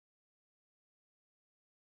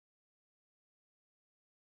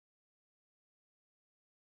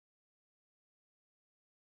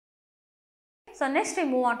So next we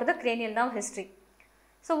move on to the cranial nerve history.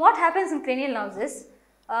 So what happens in cranial nerves is,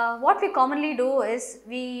 what we commonly do is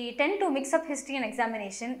we tend to mix up history and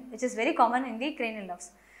examination, which is very common in the cranial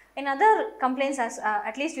nerves. In other complaints,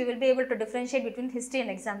 at least we will be able to differentiate between history and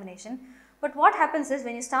examination. But what happens is,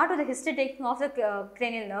 when you start with the history taking of the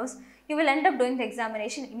cranial nerves, you will end up doing the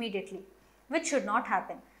examination immediately, which should not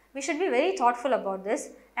happen. We should be very thoughtful about this,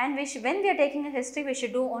 and when we are taking a history, we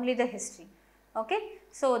should do only the history. Okay,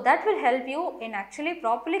 so that will help you in actually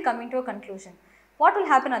properly coming to a conclusion. What will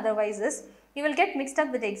happen otherwise is, you will get mixed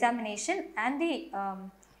up with the examination and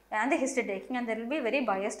the history taking, and there will be very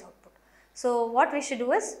biased output. So what we should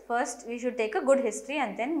do is, first we should take a good history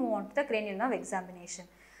and then move on to the cranial nerve examination.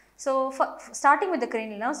 So starting with the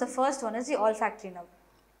cranial nerves, the first one is the olfactory nerve.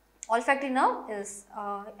 Olfactory nerve is,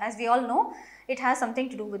 as we all know, it has something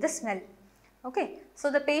to do with the smell. Okay,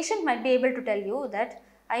 so the patient might be able to tell you that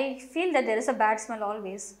I feel that there is a bad smell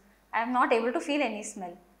always. I am not able to feel any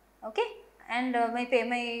smell. Okay, and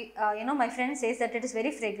my friend says that it is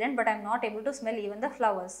very fragrant, but I am not able to smell even the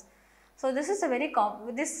flowers. So this is a very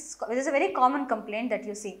common complaint that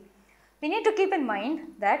you see. We need to keep in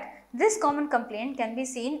mind that this common complaint can be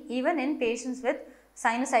seen even in patients with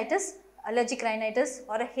sinusitis, allergic rhinitis,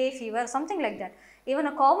 or a hay fever, something like that. Even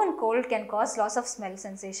a common cold can cause loss of smell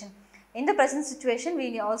sensation. In the present situation,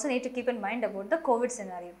 we also need to keep in mind about the COVID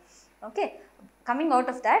scenario. Okay, coming out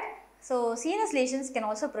of that, so CNS lesions can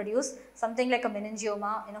also produce something like a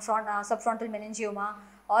meningioma, subfrontal meningioma,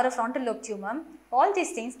 or a frontal lobe tumor. All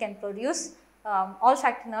these things can produce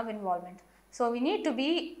olfactory nerve involvement. So we need to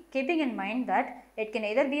be keeping in mind that it can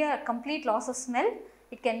either be a complete loss of smell,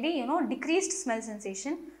 it can be decreased smell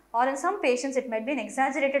sensation, or in some patients it might be an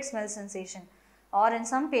exaggerated smell sensation, or in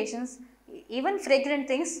some patients even fragrant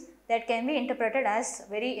things that can be interpreted as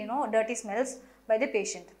very dirty smells by the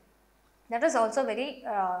patient. That is also very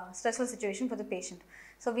stressful situation for the patient.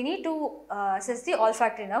 So we need to assess the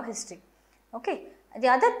olfactory nerve history. Okay. The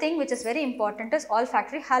other thing which is very important is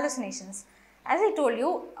olfactory hallucinations. As I told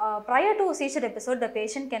you, prior to seizure episode, the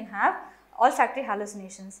patient can have olfactory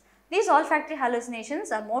hallucinations. These olfactory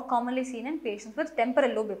hallucinations are more commonly seen in patients with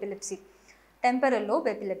temporal lobe epilepsy. Temporal lobe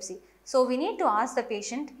epilepsy. So we need to ask the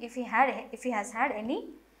patient if he has had any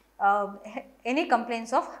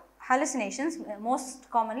complaints of hallucinations, most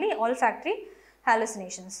commonly olfactory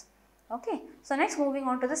hallucinations. Okay. So next, moving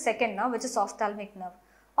on to the second nerve, which is ophthalmic nerve.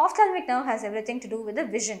 Ophthalmic nerve has everything to do with the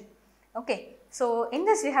vision. Okay. So in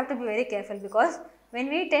this we have to be very careful, because when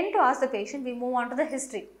we tend to ask the patient, we move on to the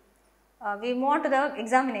history. We move on to the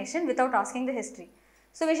examination without asking the history.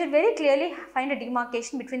 So we should very clearly find a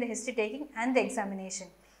demarcation between the history taking and the examination.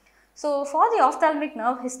 So for the ophthalmic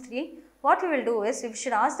nerve history, what we will do is, we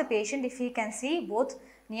should ask the patient if he can see both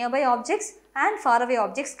nearby objects and far away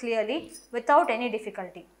objects clearly without any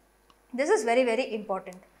difficulty. This is very, very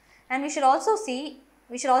important. And we should also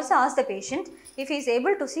ask the patient if he is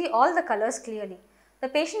able to see all the colors clearly. The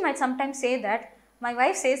patient might sometimes say that, my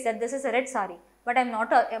wife says that this is a red sari, but I am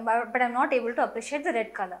not able to appreciate the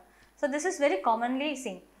red color. So this is very commonly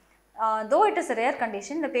seen. Though it is a rare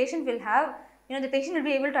condition, the patient will have, the patient will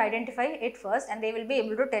be able to identify it first, and they will be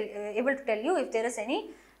able to tell you if there is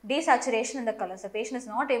any desaturation in the colors. The patient is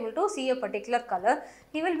not able to see a particular color,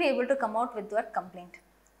 he will be able to come out with that complaint.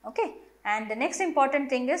 Okay. And the next important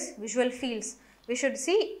thing is visual fields. We should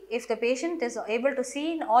see if the patient is able to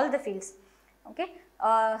see in all the fields. Okay.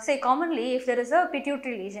 Say commonly, if there is a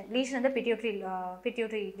pituitary lesion in the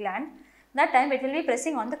pituitary gland, that time it will be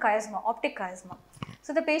pressing on the chiasma, optic chiasma.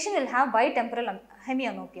 So the patient will have bitemporal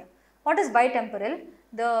hemianopia. What is bitemporal?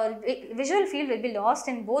 The visual field will be lost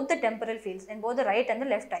in both the temporal fields, in both the right and the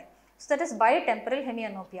left eye. So that is bitemporal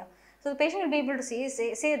hemianopia. So the patient will be able to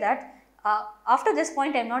say that after this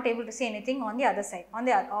point I am not able to see anything on the other side, on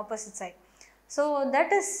the opposite side. So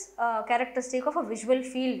that is characteristic of a visual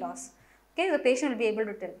field loss. Okay, the patient will be able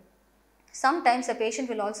to tell. Sometimes the patient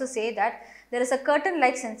will also say that there is a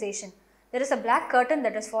curtain-like sensation. There is a black curtain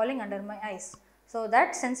that is falling under my eyes. So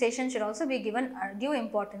that sensation should also be given due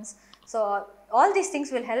importance. So all these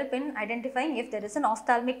things will help in identifying if there is an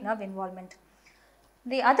ophthalmic nerve involvement.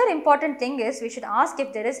 The other important thing is, we should ask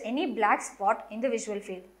if there is any black spot in the visual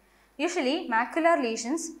field. Usually macular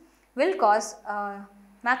lesions will cause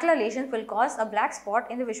a black spot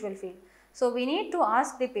in the visual field. So we need to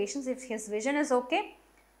ask the patient if his vision is okay,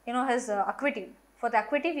 his acuity. For the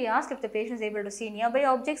acuity, we ask if the patient is able to see nearby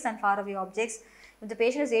objects and far away objects. If the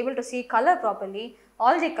patient is able to see color properly,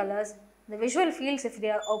 all the colors, the visual fields if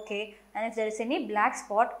they are okay, and if there is any black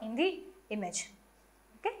spot in the image.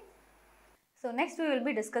 Okay. So next we will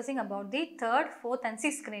be discussing about the third, fourth and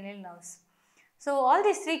sixth cranial nerves. So all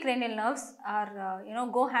these three cranial nerves are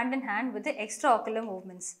go hand in hand with the extraocular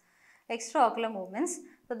movements. Extraocular movements.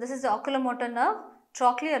 So this is the oculomotor nerve,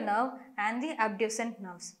 trochlear nerve and the abducent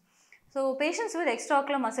nerves. So patients with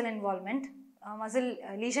extraocular muscle involvement,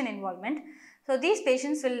 lesion involvement, so these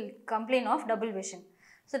patients will complain of double vision.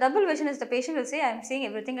 So double vision is the patient will say I am seeing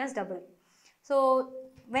everything as double. So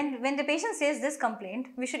when the patient says this complaint,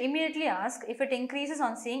 we should immediately ask if it increases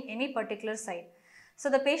on seeing any particular side. So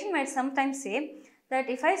the patient might sometimes say that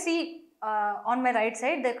if I see on my right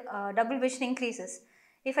side, the double vision increases.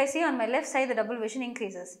 If I see on my left side, the double vision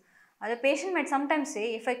increases. The patient might sometimes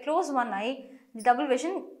say if I close one eye, the double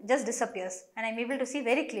vision just disappears and I am able to see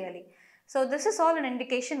very clearly. So this is all an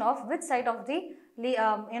indication of which side of the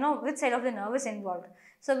which side of the nerve is involved.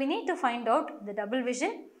 So we need to find out the double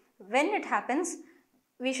vision. When it happens,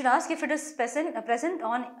 we should ask if it is present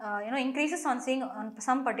on increases on seeing on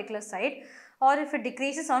some particular side, or if it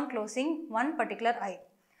decreases on closing one particular eye.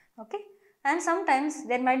 Okay, and sometimes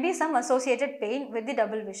there might be some associated pain with the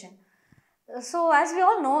double vision. So as we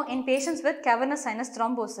all know, in patients with cavernous sinus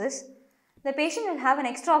thrombosis, the patient will have an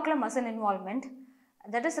extraocular muscle involvement,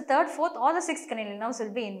 that is the third, fourth or the sixth cranial nerves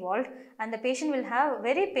will be involved, and the patient will have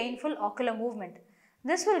very painful ocular movement.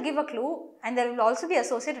 This will give a clue, and there will also be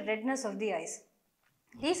associated redness of the eyes.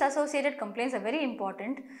 These associated complaints are very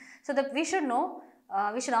important, so that we should know,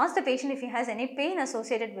 we should ask the patient if he has any pain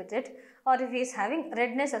associated with it, or if he is having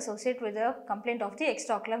redness associated with the complaint of the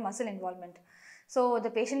extraocular muscle involvement. So the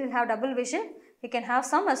patient will have double vision, he can have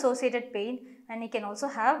some associated pain, and he can also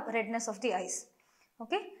have redness of the eyes.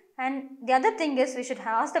 Okay, and the other thing is we should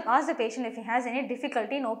ask the patient if he has any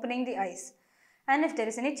difficulty in opening the eyes, and if there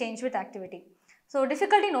is any change with activity. So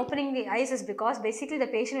difficulty in opening the eyes is because basically the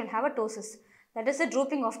patient will have a ptosis, that is the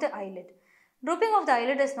drooping of the eyelid. Drooping of the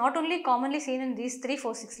eyelid is not only commonly seen in these 3,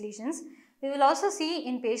 4, 6 lesions, we will also see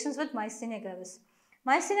in patients with myasthenia gravis.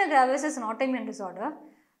 Myasthenia gravis is an autoimmune disorder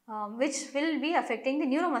which will be affecting the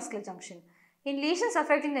neuromuscular junction. In lesions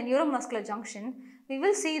affecting the neuromuscular junction, we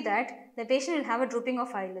will see that the patient will have a drooping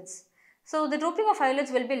of eyelids. So the drooping of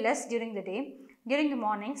eyelids will be less during the day, during the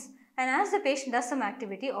mornings, and as the patient does some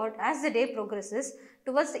activity or as the day progresses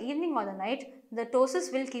towards the evening or the night, the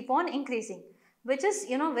ptosis will keep on increasing, which is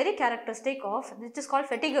very characteristic of, which is called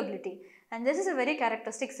fatigability, and this is a very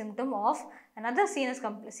characteristic symptom of another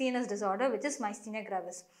CNS disorder, which is myasthenia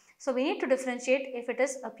gravis. So we need to differentiate if it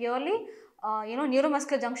is a purely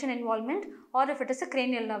neuromuscular junction involvement or if it is a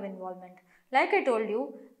cranial nerve involvement. Like I told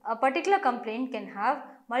you, a particular complaint can have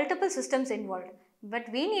multiple systems involved, but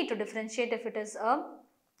we need to differentiate if it is a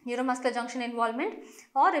neuromuscular junction involvement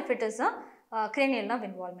or if it is a cranial nerve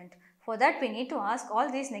involvement. For that we need to ask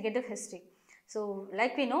all these negative history. So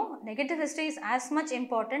like we know, negative history is as much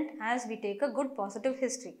important as we take a good positive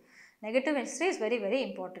history. Negative history is very, very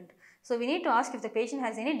important. So we need to ask if the patient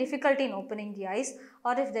has any difficulty in opening the eyes,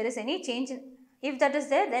 or if there is any change if that is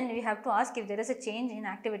there, then we have to ask if there is a change in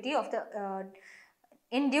activity of the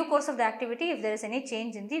in due course of the activity, if there is any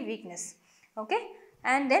change in the weakness. Okay,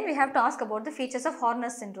 and then we have to ask about the features of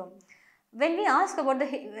Horner's syndrome. When we ask about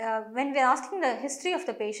when we are asking the history of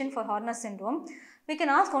the patient for Horner's syndrome, we can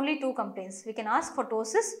ask only two complaints. We can ask for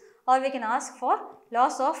ptosis, or we can ask for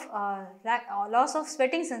loss of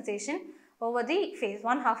sweating sensation over the face,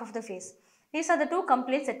 one half of the face. These are the two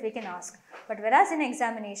complaints that we can ask. But whereas in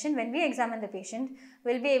examination, when we examine the patient,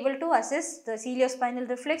 we will be able to assess the ciliospinal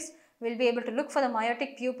reflex, we will be able to look for the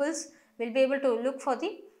myotic pupils, we will be able to look for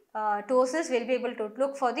the ptosis, we will be able to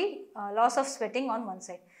look for the loss of sweating on one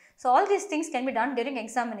side. So all these things can be done during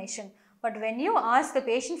examination. But when you ask the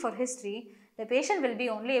patient for history, the patient will be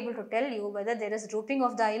only able to tell you whether there is drooping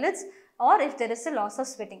of the eyelids or if there is a loss of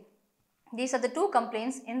sweating. These are the two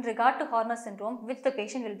complaints in regard to Horner's syndrome which the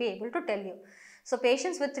patient will be able to tell you. So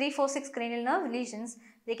patients with 3, 4, 6 cranial nerve lesions,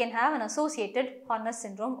 they can have an associated Horner's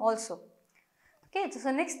syndrome also. Okay,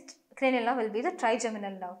 so next cranial nerve will be the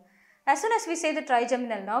trigeminal nerve. As soon as we say the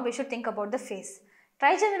trigeminal nerve, we should think about the face.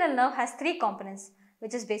 Trigeminal nerve has 3 components,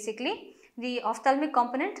 which is basically the ophthalmic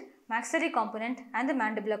component, maxillary component and the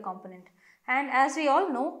mandibular component. And as we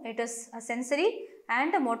all know, it is a sensory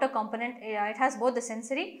and a motor component. It has both the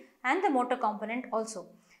sensory and the motor component also.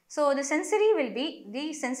 So the sensory will be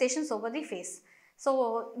the sensations over the face.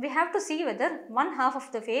 So we have to see whether one half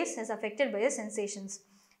of the face is affected by the sensations.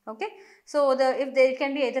 Okay, so if there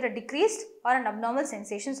can be either a decreased or an abnormal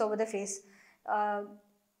sensations over the face.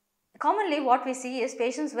 Commonly what we see is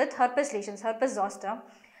patients with herpes lesions, herpes zoster.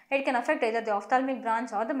 It can affect either the ophthalmic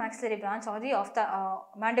branch or the maxillary branch or the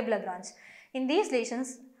mandibular branch. In these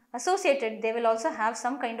lesions associated, they will also have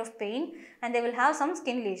some kind of pain and they will have some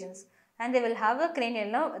skin lesions and they will have a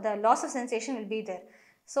cranial nerve, the loss of sensation will be there.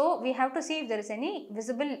 So we have to see if there is any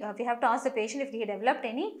visible, we have to ask the patient if he developed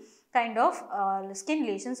any kind of skin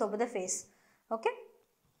lesions over the face. Okay.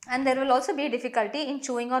 And there will also be difficulty in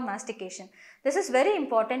chewing or mastication. This is very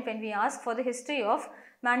important when we ask for the history of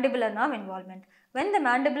mandibular nerve involvement. When the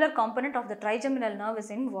mandibular component of the trigeminal nerve is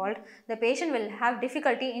involved, the patient will have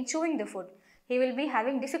difficulty in chewing the food. He will be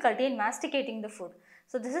having difficulty in masticating the food.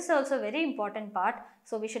 So this is also a very important part.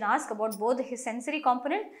 So we should ask about both his sensory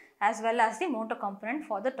component as well as the motor component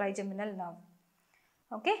for the trigeminal nerve.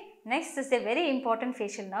 Okay. Next is a very important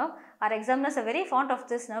facial nerve. Our examiners are very fond of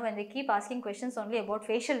this nerve and they keep asking questions only about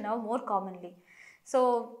facial nerve more commonly.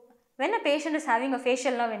 So when a patient is having a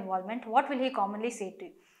facial nerve involvement, what will he commonly say to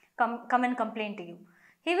you? Come and complain to you.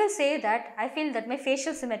 He will say that I feel that my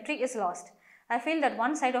facial symmetry is lost. I feel that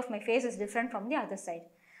one side of my face is different from the other side.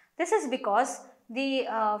 This is because the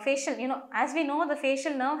facial, as we know, the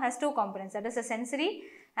facial nerve has two components, that is the sensory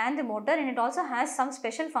and the motor, and it also has some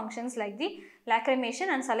special functions like the lacrimation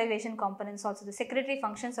and salivation components also. The secretory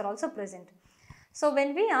functions are also present. So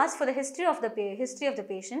when we ask for the history of the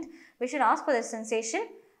patient, we should ask for the sensation,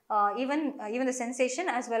 even the sensation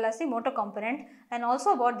as well as the motor component, and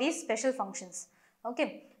also about these special functions.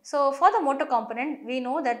 Okay. So for the motor component, we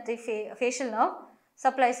know that the facial nerve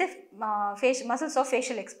supplies the muscles of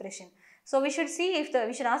facial expression. So we should see if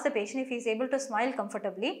we should ask the patient if he is able to smile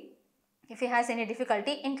comfortably, if he has any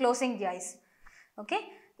difficulty in closing the eyes. Okay.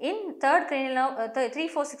 In third cranial nerve, 3,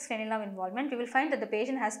 4, 6 cranial nerve involvement, we will find that the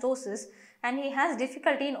patient has ptosis and he has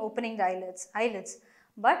difficulty in opening the eyelids.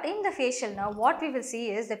 But in the facial nerve, what we will see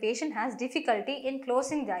is the patient has difficulty in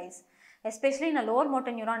closing the eyes. Especially in a lower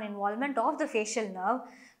motor neuron involvement of the facial nerve,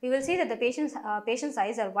 we will see that the patient's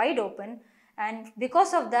eyes are wide open, and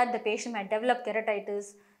because of that the patient might develop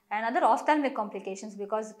keratitis and other ophthalmic complications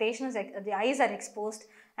because the eyes are exposed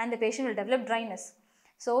and the patient will develop dryness.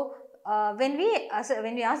 So when we ask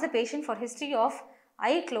the patient for history of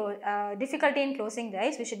difficulty in closing the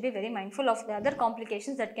eyes, we should be very mindful of the other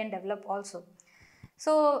complications that can develop also.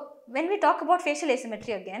 So when we talk about facial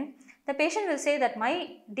asymmetry again, the patient will say that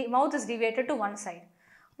my mouth is deviated to one side.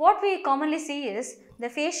 What we commonly see is the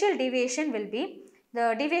facial deviation will be,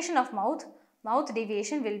 the deviation of mouth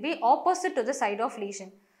deviation will be opposite to the side of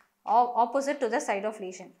lesion.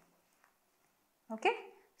 Okay.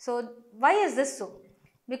 So why is this so?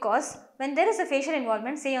 Because when there is a facial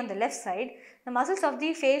involvement, say on the left side, the muscles of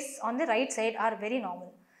the face on the right side are very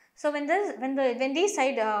normal. So when these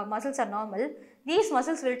side muscles are normal, these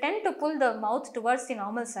muscles will tend to pull the mouth towards the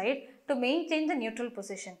normal side to maintain the neutral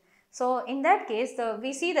position. So in that case,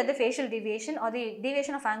 we see that the facial deviation or the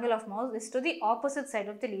deviation of angle of mouth is to the opposite side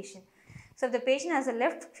of the lesion. So if the patient has a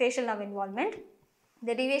left facial nerve involvement,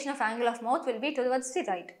 the deviation of angle of mouth will be towards the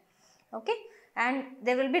right. Okay, and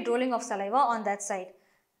there will be drooling of saliva on that side,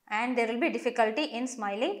 and there will be difficulty in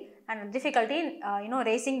smiling and difficulty in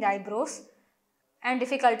raising the eyebrows, and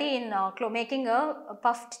difficulty in making a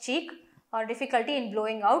puffed cheek, or difficulty in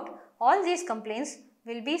blowing out. All these complaints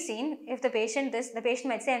will be seen if the patient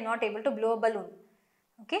might say I am not able to blow a balloon.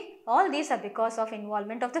 Okay, all these are because of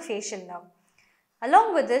involvement of the facial nerve.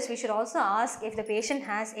 Along with this, we should also ask if the patient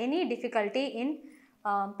has any difficulty in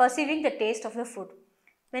perceiving the taste of the food.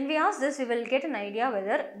 When we ask this, we will get an idea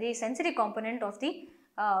whether the sensory component of the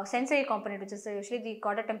which is usually the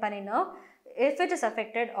chorda tympani nerve, if it is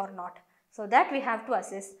affected or not. So that we have to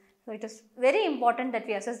assess. So it is very important that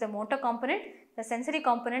we assess the motor component, the sensory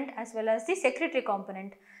component as well as the secretory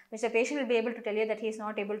component, which the patient will be able to tell you that he is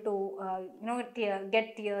not able to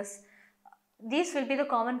get tears. These will be the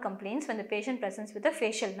common complaints when the patient presents with a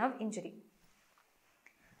facial nerve injury.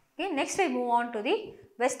 Okay, next we move on to the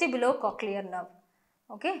vestibulocochlear nerve.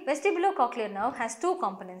 Okay, vestibulocochlear nerve has two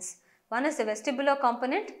components. One is the vestibular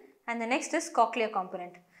component and the next is cochlear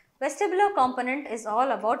component. Vestibular component is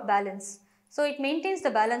all about balance. So it maintains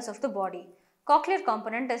the balance of the body. Cochlear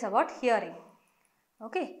component is about hearing.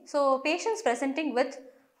 Okay, so patients presenting with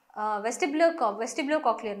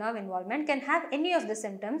vestibulocochlear nerve involvement can have any of the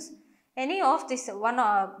symptoms, any of this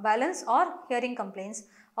balance or hearing complaints,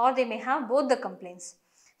 or they may have both the complaints.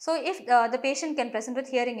 So if the patient can present with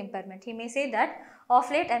hearing impairment, he may say that of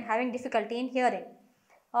late I am having difficulty in hearing.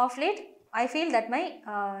 Of late I feel that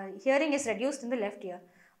my hearing is reduced in the left ear,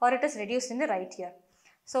 or it is reduced in the right ear.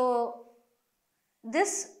 So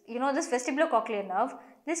this vestibulocochlear nerve,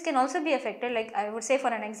 this can also be affected, like I would say for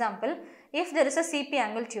an example, if there is a CP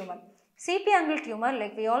angle tumor. CP angle tumor,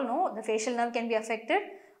 like we all know, the facial nerve can be affected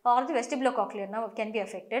or the vestibulocochlear nerve can be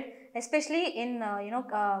affected, especially in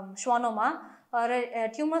schwannoma or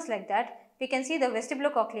tumors like that. We can see the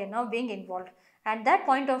vestibulocochlear nerve being involved, At that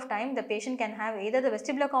point of time, the patient can have either the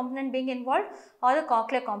vestibular component being involved or the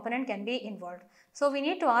cochlear component can be involved. So, we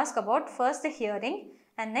need to ask about first the hearing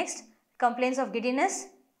and next complaints of giddiness,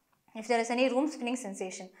 if there is any room spinning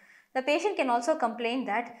sensation. The patient can also complain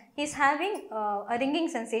that he is having a ringing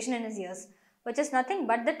sensation in his ears, which is nothing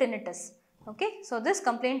but the tinnitus. Okay. So, this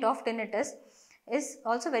complaint of tinnitus is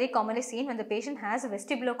also very commonly seen when the patient has a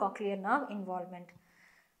vestibulocochlear nerve involvement.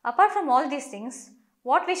 Apart from all these things,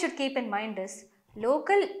 what we should keep in mind is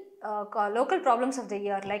local problems of the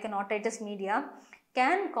ear like an otitis media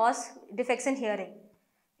can cause defects in hearing.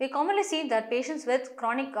 We commonly see that patients with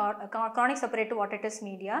chronic suppurative otitis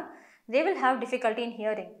media, they will have difficulty in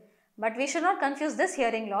hearing. But we should not confuse this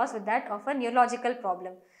hearing loss with that of a neurological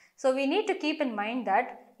problem. So, we need to keep in mind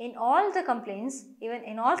that in all the complaints, even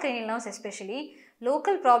in all cranial nerves especially,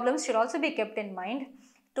 local problems should also be kept in mind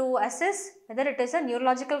to assess whether it is a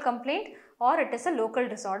neurological complaint or it is a local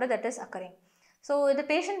disorder that is occurring. So, the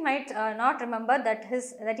patient might not remember that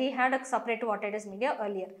he had a suppurative otitis media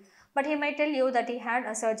earlier, but he might tell you that he had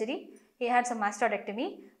a surgery, he had some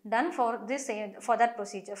mastectomy done for that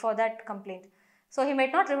procedure, for that complaint. So, he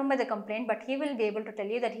might not remember the complaint, but he will be able to tell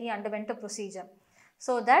you that he underwent a procedure.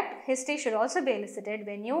 So, that history should also be elicited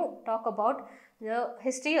when you talk about the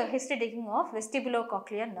history taking of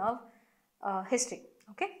vestibulocochlear nerve history.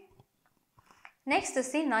 Okay. Next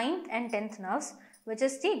is the 9th and 10th nerves, which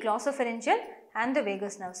is the glossopharyngeal and the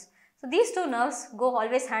vagus nerves. So, these two nerves go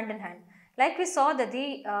always hand in hand. Like we saw that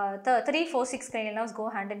the 3, 4, 6 cranial nerves go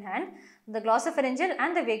hand in hand, the glossopharyngeal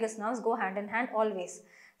and the vagus nerves go hand in hand always.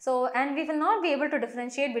 So, and we will not be able to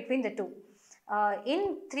differentiate between the two.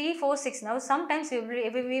 In 3, 4, 6 nerves, sometimes we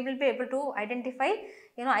will be able to identify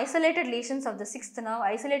isolated lesions of the 6th nerve,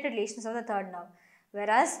 isolated lesions of the 3rd nerve.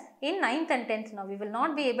 Whereas in 9th and 10th nerve, we will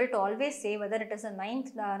not be able to always say whether it is a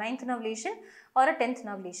 9th nerve lesion or a 10th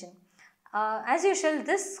nerve lesion. As usual,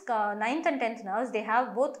 this 9th and 10th nerves, they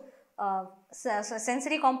have both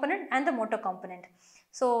sensory component and the motor component.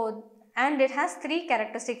 So, and it has 3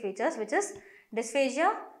 characteristic features, which is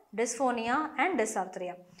dysphagia, dysphonia and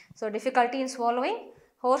dysarthria. So, difficulty in swallowing,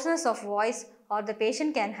 hoarseness of voice, or the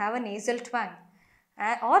patient can have a nasal twang,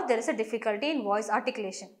 or there is a difficulty in voice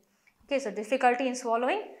articulation. Okay, so difficulty in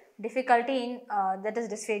swallowing, difficulty in that is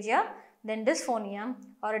dysphagia, then dysphonia,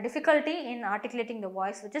 or a difficulty in articulating the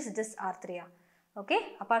voice, which is dysarthria. Okay,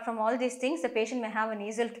 apart from all these things, the patient may have a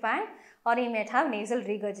nasal twang or he might have nasal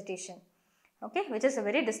regurgitation. Okay, which is a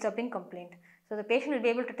very disturbing complaint. So, the patient will be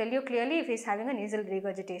able to tell you clearly if he is having a nasal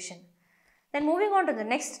regurgitation. Then moving on to the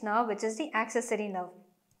next nerve, which is the accessory nerve.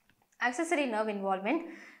 Accessory nerve involvement,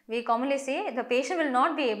 we commonly say the patient will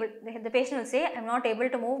not be able, the patient will say, I am not able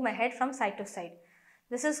to move my head from side to side.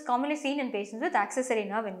 This is commonly seen in patients with accessory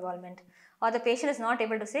nerve involvement, or the patient is not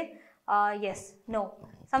able to say yes, no,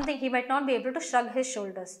 something. He might not be able to shrug his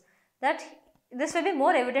shoulders. This will be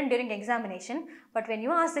more evident during examination, but when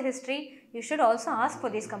you ask the history, you should also ask for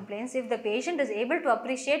these complaints. If the patient is able to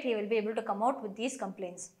appreciate, he will be able to come out with these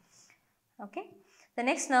complaints. Okay. The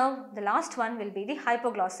next nerve, the last one, will be the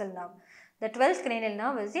hypoglossal nerve. The 12th cranial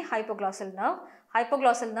nerve is the hypoglossal nerve.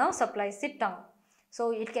 Hypoglossal nerve supplies the tongue.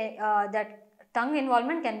 So, it can that tongue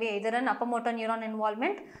involvement can be either an upper motor neuron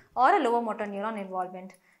involvement or a lower motor neuron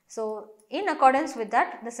involvement. So, in accordance with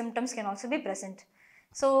that, the symptoms can also be present.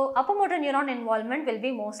 So, upper motor neuron involvement will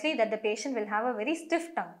be mostly that the patient will have a very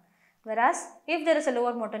stiff tongue, whereas if there is a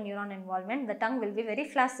lower motor neuron involvement, the tongue will be very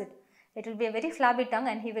flaccid. It will be a very flabby tongue,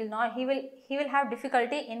 and he will have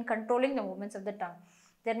difficulty in controlling the movements of the tongue.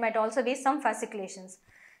 There might also be some fasciculations.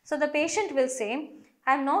 So, the patient will say,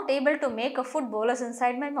 I am not able to make a food bolus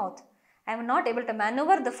inside my mouth. I am not able to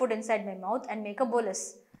maneuver the food inside my mouth and make a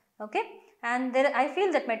bolus. Okay, and there I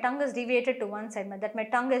feel that my tongue is deviated to one side, that my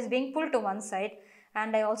tongue is being pulled to one side,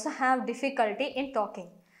 and I also have difficulty in talking.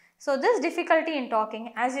 So, this difficulty in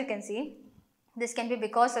talking, as you can see, this can be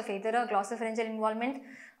because of either a glossopharyngeal involvement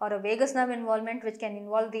or a vagus nerve involvement, which can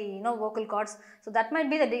involve the vocal cords. So, that might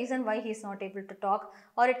be the reason why he is not able to talk,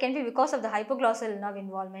 or it can be because of the hypoglossal nerve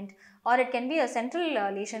involvement, or it can be a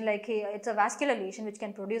central lesion, like it's a vascular lesion which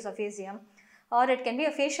can produce aphasia, or it can be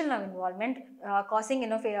a facial nerve involvement causing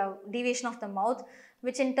a deviation of the mouth,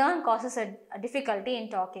 which in turn causes a difficulty in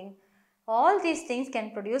talking. All these things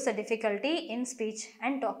can produce a difficulty in speech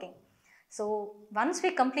and talking. So, once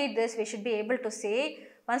we complete this, we should be able to say,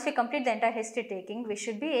 once we complete the entire history taking, we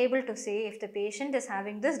should be able to say if the patient is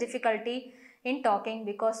having this difficulty in talking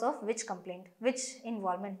because of which complaint, which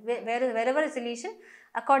involvement, wherever is the lesion,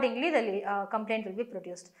 accordingly the complaint will be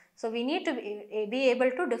produced. So, we need to be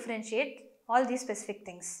able to differentiate all these specific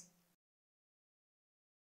things.